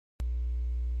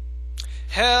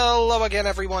Hello again,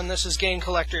 everyone. This is Game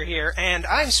Collector here, and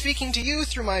I'm speaking to you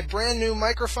through my brand new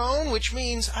microphone, which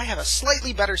means I have a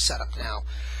slightly better setup now.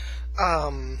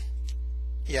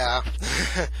 Yeah.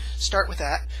 Start with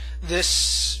that.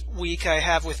 This week I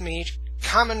have with me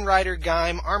Kamen Rider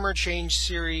Gaim Armor Change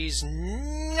Series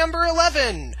number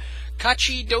 11,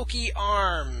 Kachidoki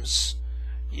Arms.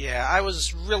 Yeah, I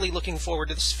was really looking forward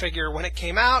to this figure when it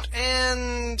came out,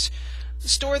 and the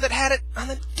store that had it on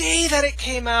the day that it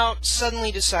came out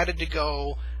suddenly decided to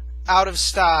go out of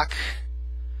stock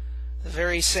the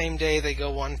very same day they go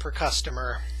one per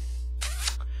customer.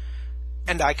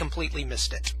 And I completely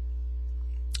missed it.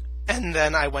 And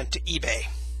then I went to eBay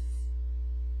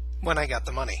when I got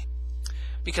the money,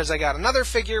 because I got another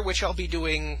figure which I'll be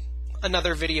doing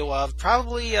another video of.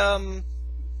 Probably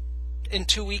in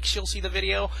 2 weeks you'll see the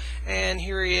video. And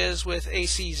here he is with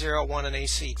AC-11 and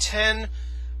AC-10.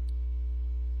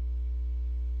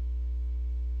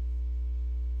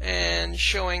 And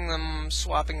showing them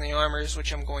swapping the armors,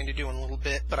 which I'm going to do in a little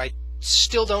bit, but I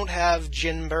still don't have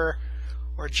Jinba,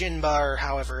 or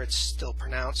however it's still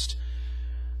pronounced.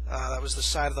 That was the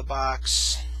side of the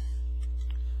box.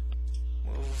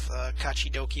 Move the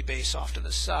Kachidoki base off to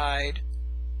the side.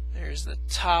 There's the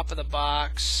top of the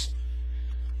box.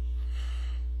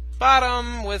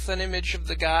 Bottom with an image of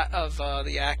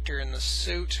the actor in the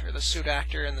suit, or the suit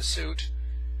actor in the suit,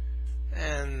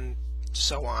 and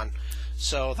so on.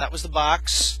 So that was the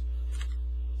box.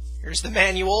 Here's the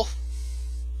manual.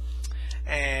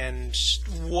 And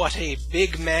what a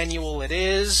big manual it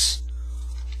is.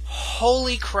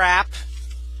 Holy crap.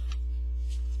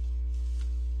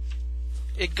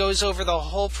 It goes over the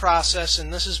whole process,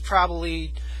 and this is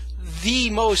probably the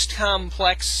most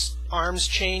complex arms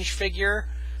change figure,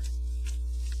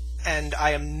 and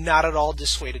I am not at all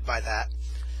dissuaded by that.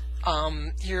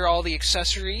 Here are all the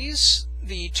accessories.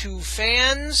 The two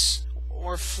fans,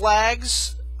 or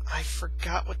flags. I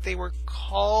forgot what they were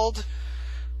called.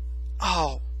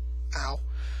 Oh, ow.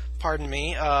 Pardon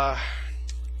me.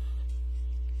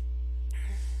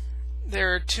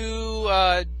 There are two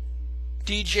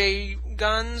DJ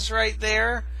guns right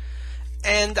there.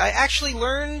 And I actually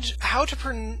learned how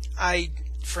to I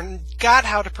forgot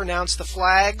how to pronounce the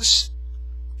flags.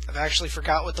 I've actually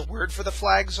forgot what the word for the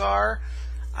flags are.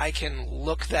 I can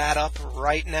look that up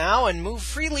right now and move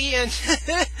freely, and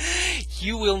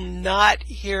you will not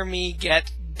hear me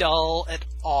get dull at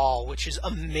all, which is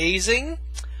amazing.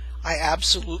 I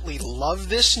absolutely love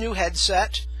this new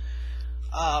headset.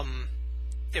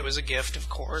 It was a gift, of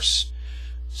course.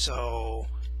 So,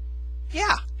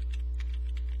 yeah.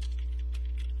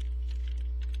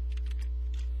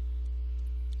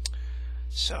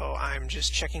 So I'm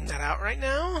just checking that out right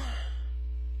now.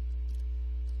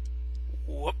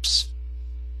 Whoops.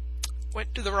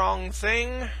 Went to the wrong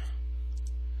thing.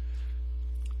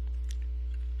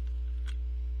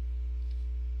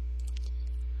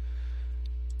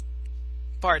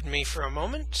 Pardon me for a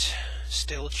moment.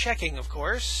 Still checking, of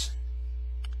course.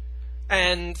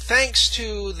 And thanks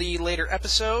to the later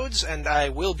episodes, and I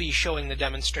will be showing the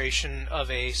demonstration of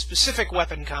a specific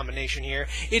weapon combination here,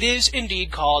 it is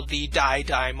indeed called the Dai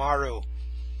Dai Maru.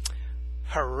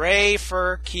 Hooray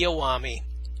for Kiwami.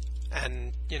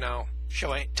 And, you know,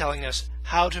 telling us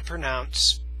how to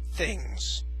pronounce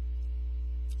things.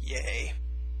 Yay.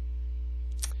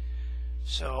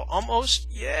 So, almost,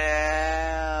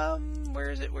 yeah,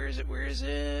 where is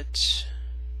it?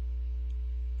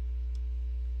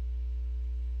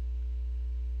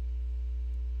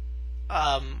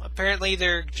 Apparently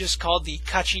they're just called the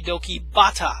Kachidoki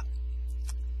Bata.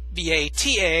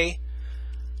 B-A-T-A.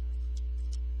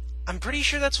 I'm pretty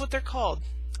sure that's what they're called.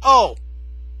 Oh!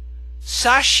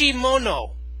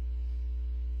 Sashimono.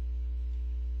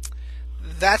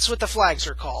 That's what the flags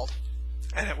are called.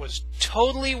 And it was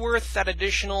totally worth that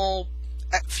additional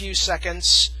few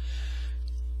seconds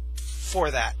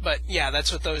for that. But yeah,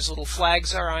 that's what those little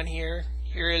flags are on here.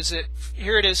 Here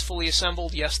it is fully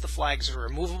assembled. Yes, the flags are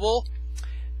removable.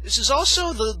 This is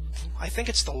also I think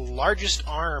it's the largest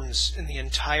arms in the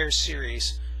entire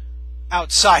series.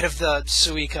 Outside of the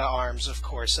Suika arms, of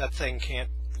course. That thing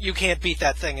you can't beat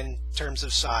that thing in terms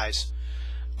of size.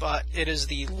 But it is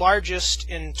the largest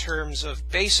in terms of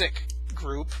basic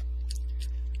group,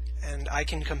 and I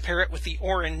can compare it with the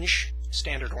orange,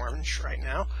 standard orange right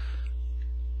now.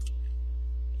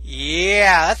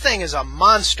 Yeah, that thing is a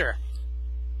monster.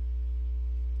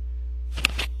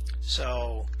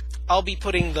 So I'll be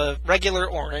putting the regular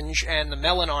orange and the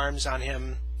melon arms on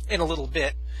him in a little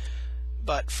bit.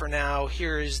 But for now,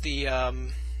 here is the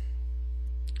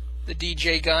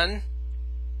DJ gun,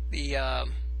 the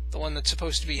one that's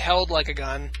supposed to be held like a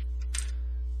gun,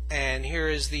 And here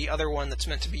is the other one that's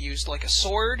meant to be used like a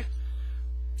sword.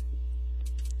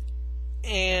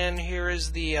 And here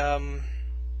is the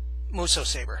Muso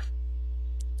Saber,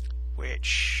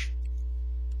 which,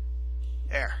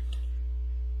 there.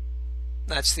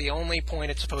 That's the only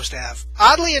point it's supposed to have.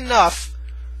 Oddly enough,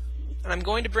 and I'm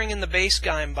going to bring in the base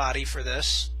Gaim body for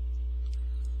this,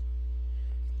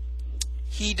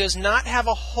 he does not have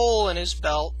a hole in his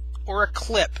belt or a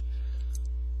clip.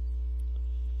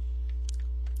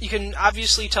 You can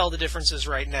obviously tell the differences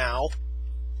right now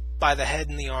by the head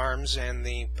and the arms and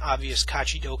the obvious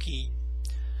Kachidoki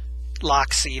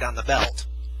lock seat on the belt.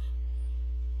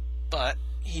 But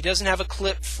he doesn't have a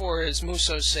clip for his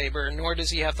Muso Saber, nor does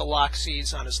he have the lock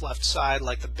seats on his left side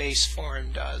like the base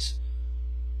form does.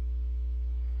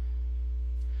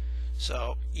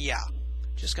 So, yeah,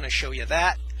 just going to show you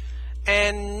that.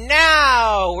 And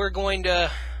now we're going to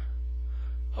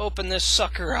open this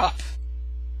sucker up.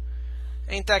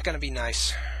 Ain't that going to be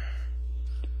nice?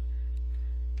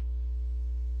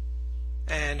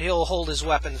 And he'll hold his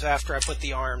weapons after I put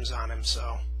the arms on him,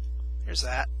 so here's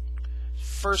that.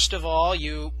 First of all,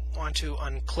 you want to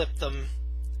unclip them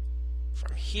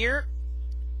from here.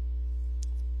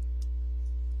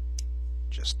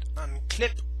 Just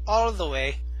unclip all the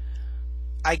way.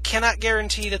 I cannot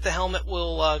guarantee that the helmet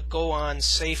will go on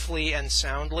safely and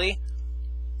soundly.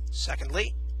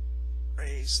 Secondly,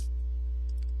 raise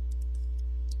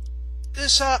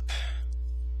this up,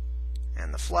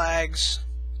 and the flags.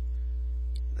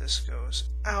 This goes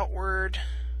outward.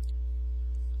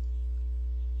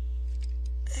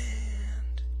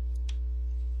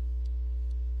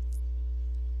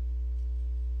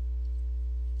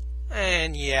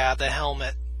 And yeah, the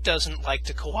helmet doesn't like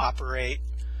to cooperate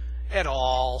at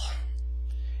all.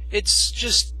 It's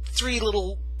just 3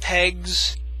 little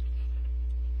pegs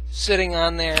sitting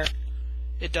on there.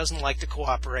 It doesn't like to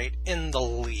cooperate in the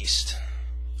least.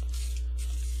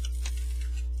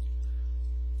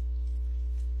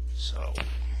 So,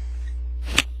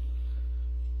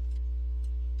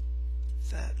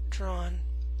 that drawn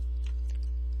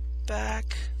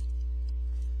back.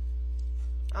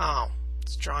 Oh,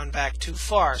 it's drawn back too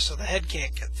far, so the head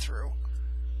can't get through.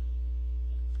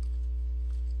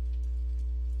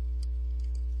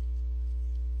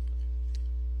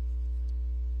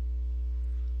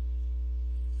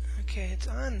 Okay, it's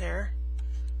on there.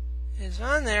 It's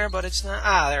on there, but it's not.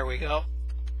 Ah, there we go.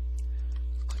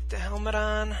 Click the helmet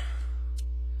on.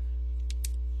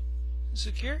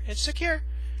 Secure? It's secure.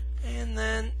 And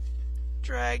then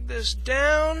drag this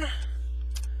down,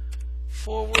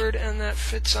 forward, and that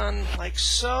fits on like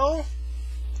so.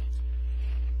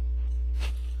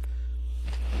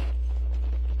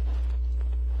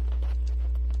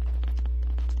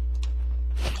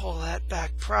 Pull that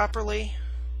back properly.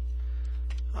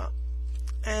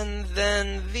 And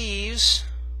then these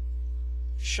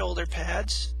shoulder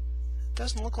pads. It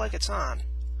doesn't look like it's on,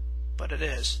 but it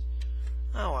is.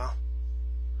 Oh well.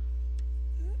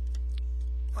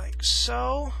 Like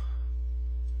so.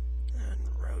 And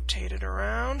rotate it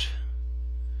around.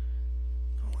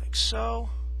 Like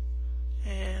so.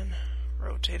 And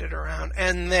rotate it around.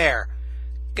 And there.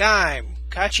 Gaim,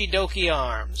 Kachidoki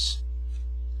arms.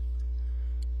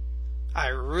 I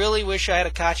really wish I had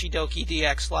a Kachidoki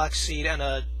DX lock seat and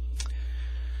a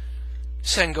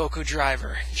Sengoku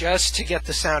driver, just to get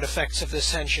the sound effects of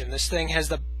this henshin. This thing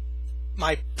has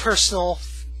my personal,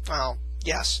 well,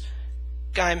 yes,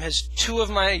 Gaim has 2 of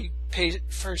my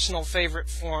personal favorite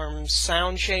forms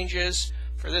sound changes.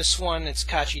 For this one, it's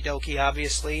Kachidoki,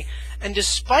 obviously. And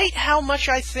despite how much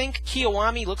I think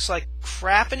Kiwami looks like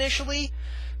crap initially,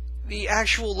 the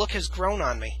actual look has grown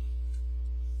on me.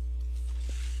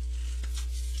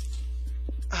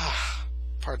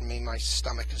 Pardon me, my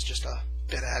stomach is just a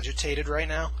bit agitated right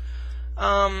now.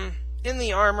 In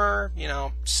the armor, you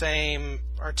know, same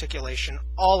articulation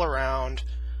all around,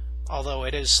 although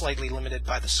it is slightly limited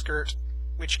by the skirt,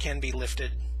 which can be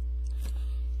lifted.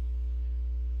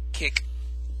 Kick.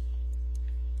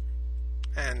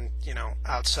 And, you know,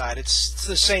 outside, it's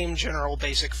the same general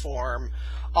basic form.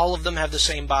 All of them have the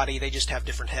same body, they just have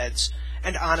different heads.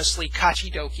 And honestly,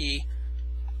 Kachidoki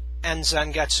and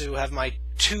Zangetsu have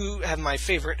my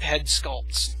favorite head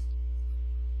sculpts.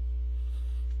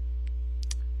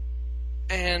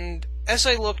 And as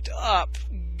I looked up,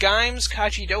 Gaim's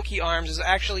Kachidoki arms is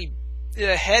actually,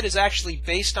 the head is actually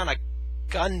based on a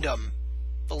Gundam,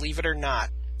 believe it or not.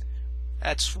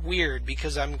 That's weird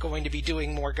because I'm going to be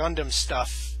doing more Gundam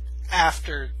stuff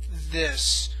after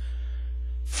this.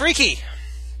 Freaky!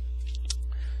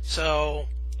 So,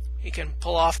 you can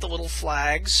pull off the little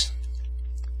flags.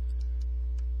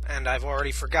 And I've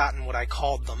already forgotten what I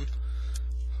called them.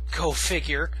 Go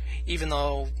figure, even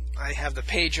though I have the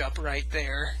page up right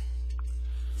there.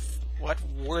 What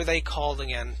were they called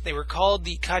again? They were called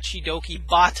the Kachidoki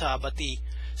Bata, but the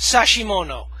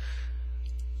Sashimono.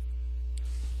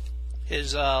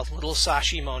 His little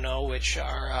Sashimono, which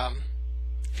are,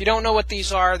 if you don't know what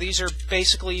these are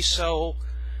basically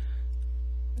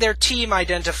they're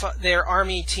they're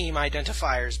army team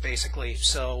identifiers, basically,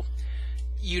 so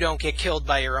you don't get killed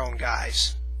by your own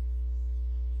guys.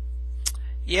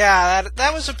 Yeah,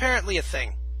 that was apparently a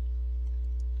thing.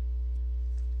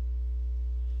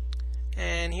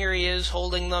 And here he is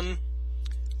holding them.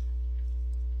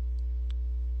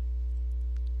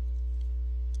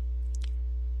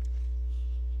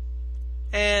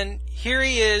 And here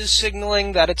he is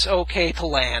signaling that it's okay to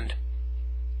land.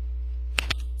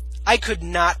 I could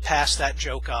not pass that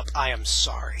joke up. I am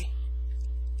sorry.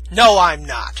 No, I'm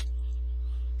not.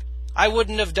 I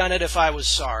wouldn't have done it if I was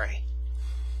sorry.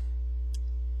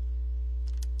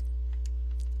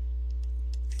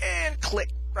 And click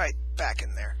right back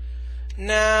in there.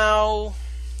 Now,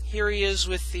 here he is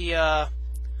with the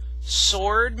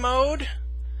sword mode,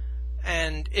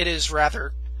 and it is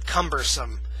rather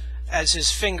cumbersome, as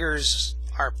his fingers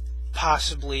are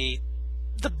possibly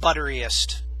the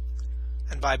butteriest.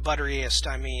 And by butteriest,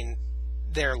 I mean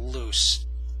they're loose.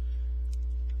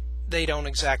 They don't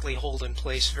exactly hold in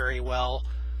place very well,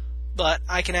 but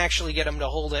I can actually get him to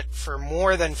hold it for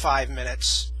more than 5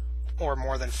 minutes, or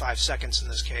more than 5 seconds in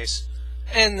this case.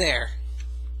 And there.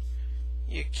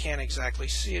 You can't exactly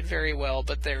see it very well,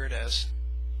 but there it is.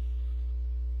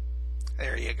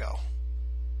 There you go.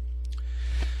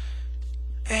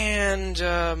 And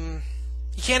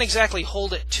he can't exactly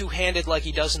hold it two-handed like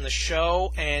he does in the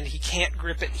show, and he can't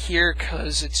grip it here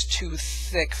because it's too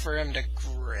thick for him to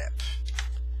grip.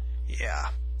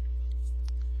 Yeah.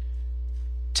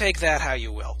 Take that how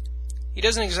you will. He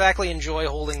doesn't exactly enjoy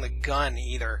holding the gun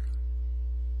either.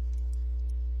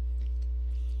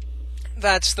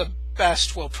 That's the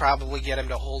best we'll probably get him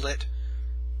to hold it.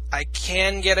 I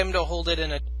can get him to hold it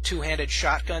in a two-handed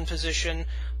shotgun position,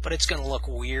 but it's going to look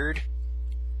weird.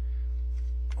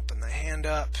 Open the hand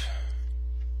up.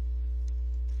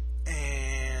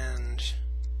 And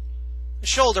the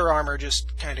shoulder armor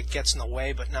just kind of gets in the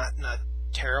way, but not in a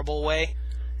terrible way.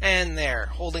 And there,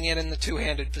 holding it in the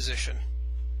two-handed position.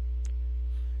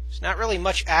 There's not really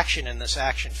much action in this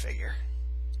action figure.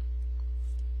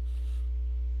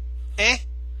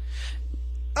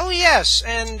 Oh yes,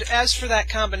 and as for that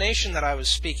combination that I was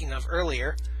speaking of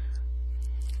earlier,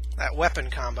 that weapon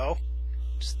combo,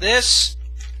 it's this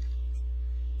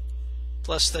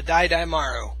plus the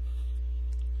Daidaimaru.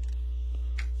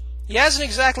 He hasn't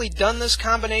exactly done this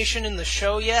combination in the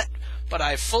show yet, but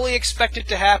I fully expect it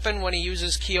to happen when he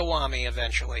uses Kiwami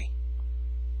eventually.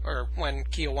 Or when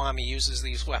Kiwami uses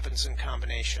these weapons in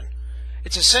combination.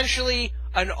 It's essentially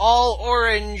an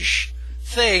all-orange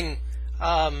thing,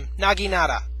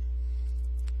 Naginata.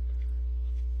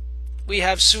 We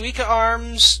have Suika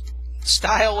arms,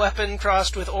 style weapon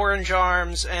crossed with orange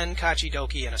arms, and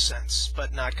Kachidoki in a sense,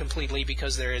 but not completely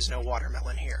because there is no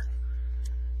watermelon here.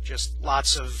 Just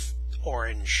lots of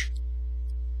orange.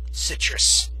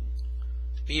 Citrus.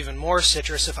 Be even more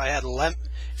citrus if I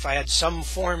had some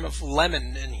form of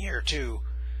lemon in here too.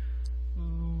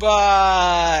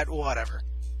 But whatever.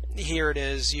 Here it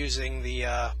is using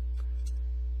the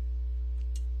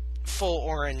full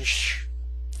orange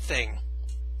thing.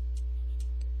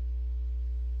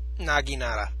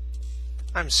 Naginata.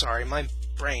 I'm sorry, my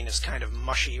brain is kind of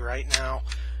mushy right now.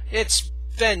 It's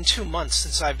been 2 months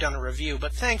since I've done a review,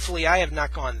 but thankfully I have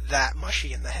not gone that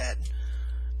mushy in the head.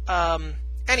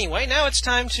 Anyway, now it's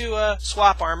time to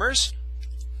swap armors.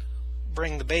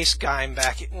 Bring the base Gaim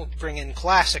back. We'll bring in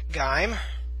classic Gaim.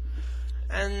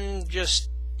 And just,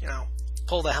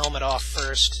 pull the helmet off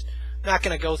first. Not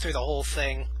going to go through the whole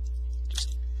thing.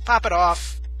 Just pop it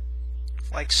off,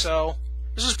 like so.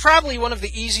 This is probably one of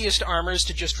the easiest armors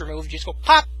to just remove. You just go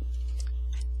pop!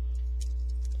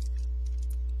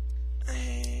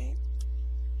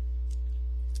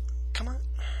 Come on.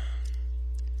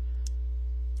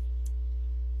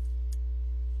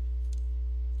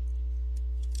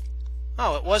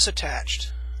 Oh, it was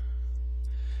attached.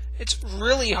 It's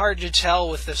really hard to tell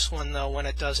with this one, though, when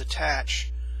it does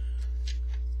attach.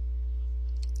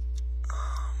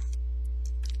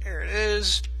 There it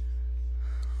is.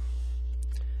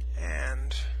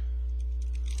 And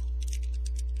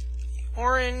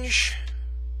orange.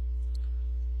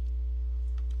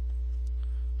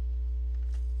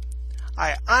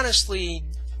 I honestly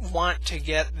want to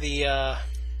get the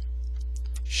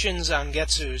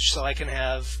Shinzangetsu so I can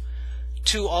have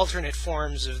 2 alternate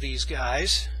forms of these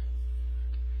guys.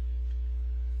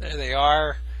 There they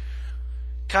are.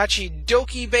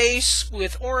 Kachidoki base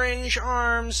with orange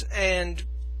arms, and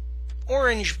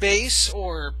orange base,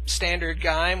 or standard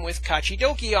Gaim, with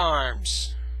Kachidoki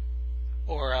arms.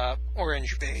 Or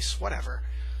orange base, whatever.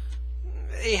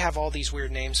 They have all these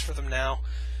weird names for them now.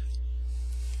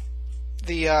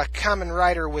 The Kamen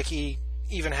Rider wiki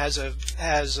even has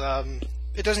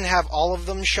it doesn't have all of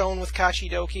them shown with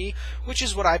Kachidoki, which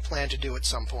is what I plan to do at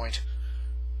some point.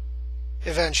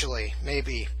 Eventually,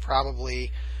 maybe,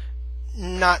 probably.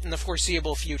 Not in the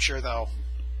foreseeable future, though.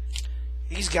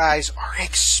 These guys are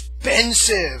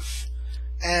expensive!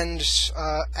 And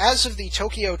as of the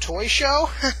Tokyo Toy Show,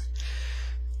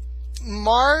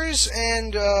 Mars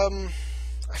and I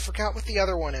forgot what the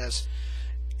other one is.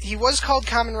 He was called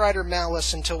Kamen Rider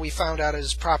Malice until we found out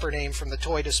his proper name from the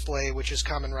toy display, which is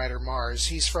Kamen Rider Mars.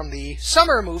 He's from the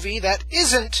summer movie that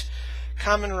isn't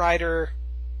Kamen Rider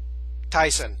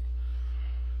Tyson.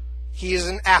 He is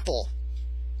an apple.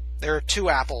 There are two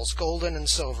apples, golden and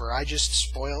silver. I just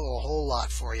spoil a whole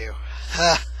lot for you.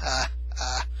 Ha ha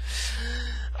ha.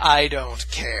 I don't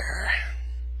care.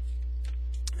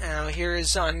 Now here is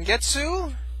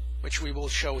Zangetsu, which we will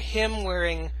show him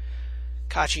wearing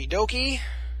Kachidoki,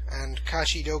 and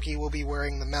Kachidoki will be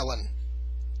wearing the melon.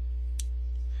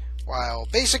 While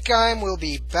Basic Gaim will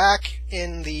be back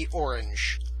in the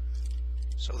orange.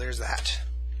 So there's that.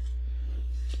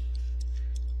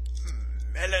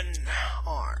 Melon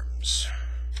arms.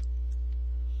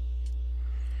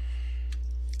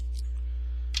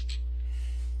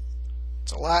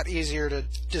 It's a lot easier to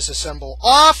disassemble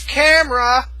off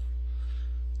camera.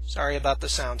 Sorry about the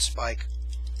sound spike.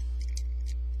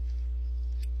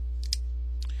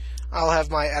 I'll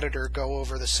have my editor go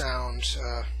over the sound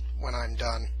when I'm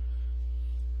done.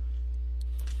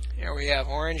 Here we have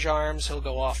orange arms. He'll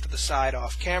go off to the side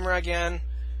off camera again.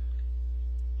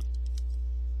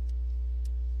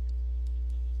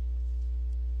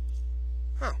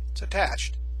 Oh, it's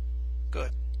attached.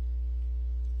 Good.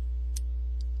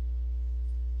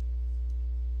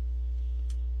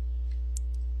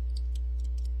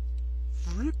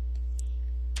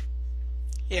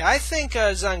 Yeah, I think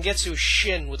Zangetsu's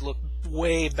shin would look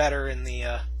way better in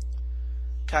the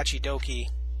Kachidoki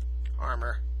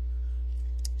armor.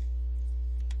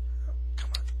 Come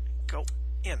on, go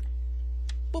in.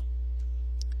 Boop.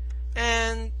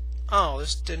 And, oh,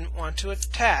 this didn't want to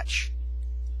attach.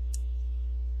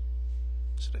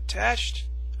 Is it attached?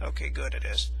 Okay, good, it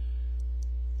is.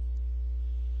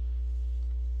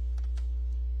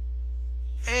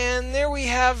 And there we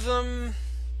have them.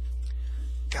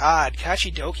 God,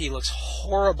 Kachidoki looks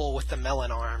horrible with the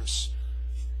melon arms.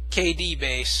 KD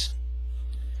base.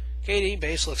 KD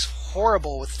base looks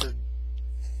horrible with the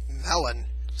melon.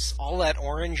 All that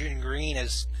orange and green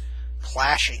is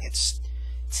clashing. It's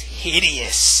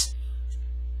hideous.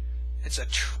 It's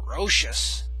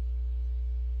atrocious.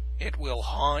 It will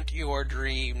haunt your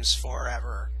dreams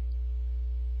forever.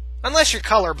 Unless you're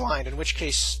colorblind, in which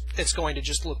case it's going to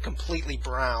just look completely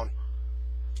brown.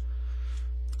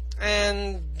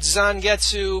 And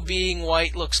Zangetsu being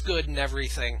white looks good and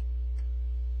everything.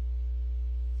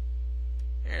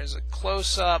 There's a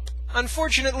close-up.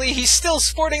 Unfortunately, he's still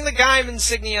sporting the Gaim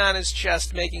insignia on his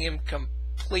chest, making him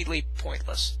completely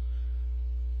pointless.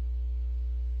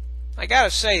 I gotta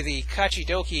say, the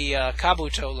Kachidoki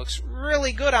Kabuto looks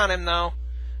really good on him, though,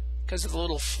 because of the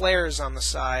little flares on the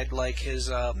side, like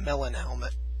his melon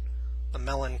helmet. The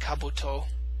melon Kabuto.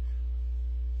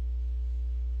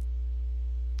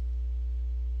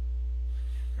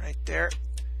 Right there.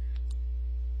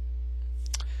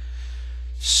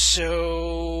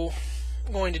 So,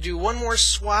 I'm going to do one more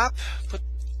swap. Put,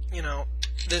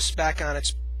 this back on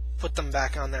its. Put them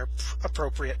back on their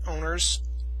appropriate owners.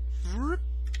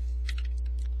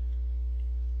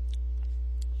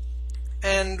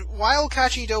 And while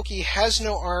Kachidoki has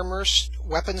no armor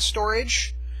weapon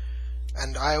storage,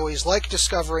 and I always like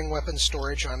discovering weapon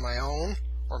storage on my own,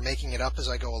 or making it up as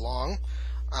I go along,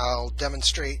 I'll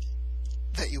demonstrate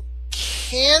that you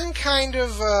can kind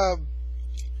of,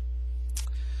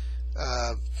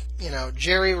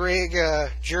 jerry-rig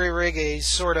a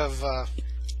sort of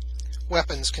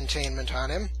weapons containment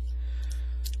on him,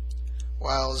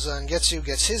 while Zangetsu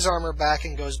gets his armor back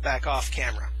and goes back off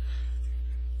camera.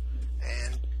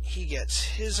 And he gets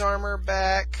his armor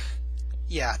back.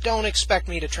 Yeah, don't expect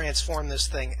me to transform this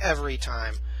thing every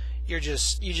time. You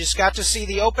just got to see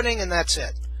the opening and that's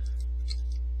it.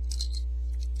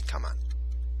 Come on.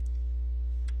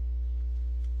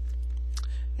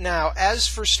 Now, as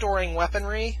for storing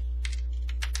weaponry,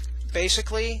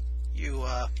 basically, you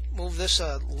move this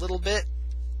a little bit.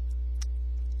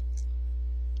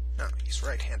 No, he's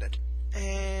right-handed.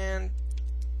 And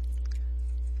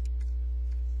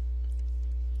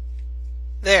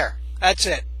There, that's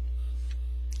it.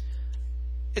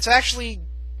 This actually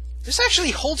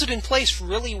holds it in place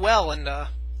really well, and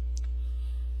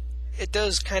it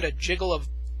does kind of jiggle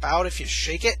about if you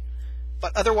shake it,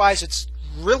 but otherwise it's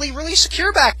really, really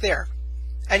secure back there.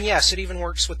 And yes, it even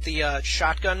works with the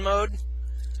shotgun mode.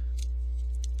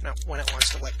 Now, when it wants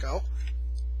to let go.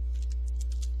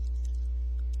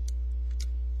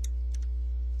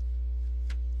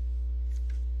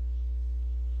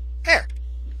 There.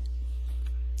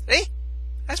 See?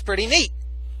 That's pretty neat.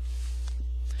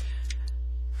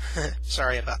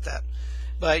 Sorry about that.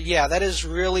 But yeah, that is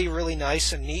really, really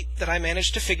nice and neat that I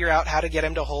managed to figure out how to get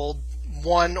him to hold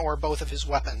one or both of his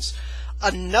weapons.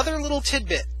 Another little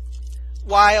tidbit.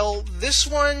 While this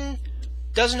one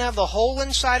doesn't have the hole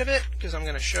inside of it, because I'm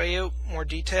going to show you more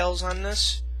details on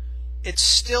this, it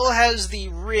still has the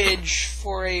ridge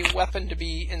for a weapon to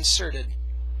be inserted.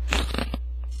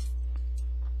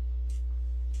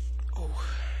 Oh.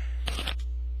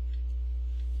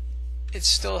 It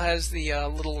still has the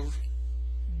little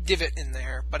divot in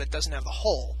there, but it doesn't have the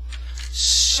hole.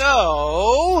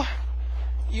 So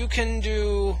you can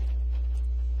do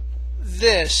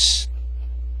this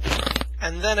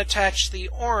and then attach the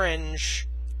orange,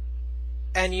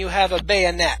 and you have a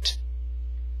bayonet.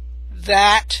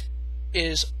 That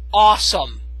is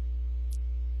awesome.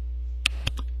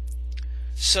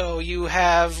 So you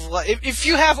have, if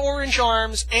you have orange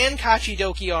arms and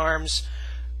Kachidoki arms,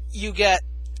 you get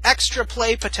extra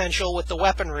play potential with the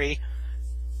weaponry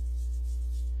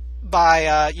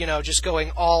by, you know, just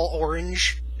going all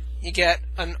orange. You get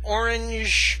an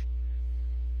orange,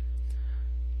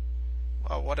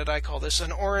 what did I call this?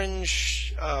 An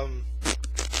orange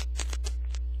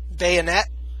bayonet.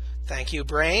 Thank you,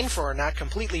 brain, for not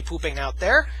completely pooping out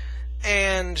there.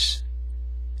 And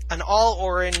an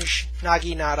all-orange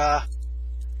naginata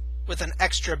with an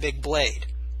extra big blade.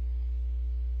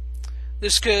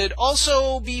 This could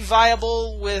also be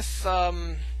viable with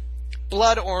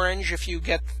blood orange if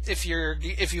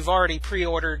you've already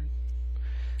pre-ordered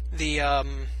the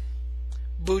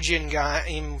Bujin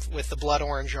Gaim with the blood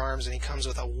orange arms, and he comes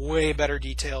with a way better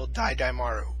detailed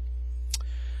Daimaru.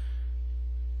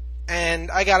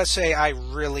 And I gotta say, I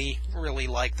really, really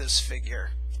like this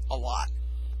figure a lot.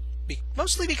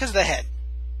 Mostly because of the head.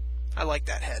 I like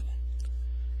that head.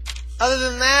 Other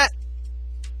than that,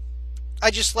 I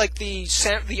just like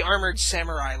the armored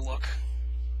samurai look.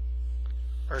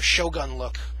 Or shogun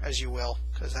look, as you will.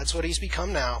 Because that's what he's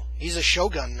become now. He's a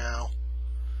shogun now.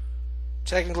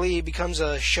 Technically, he becomes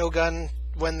a shogun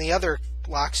when the other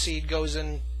Lockseed goes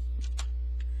in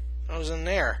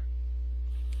there.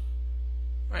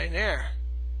 Right there.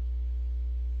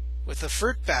 With a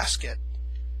fruit basket.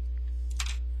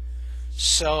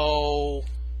 So,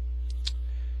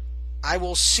 I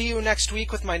will see you next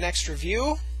week with my next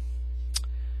review.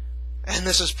 And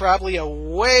this is probably a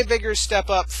way bigger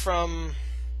step up from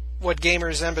what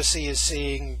Gamers Embassy is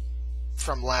seeing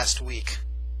from last week.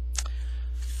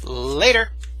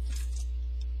 Later!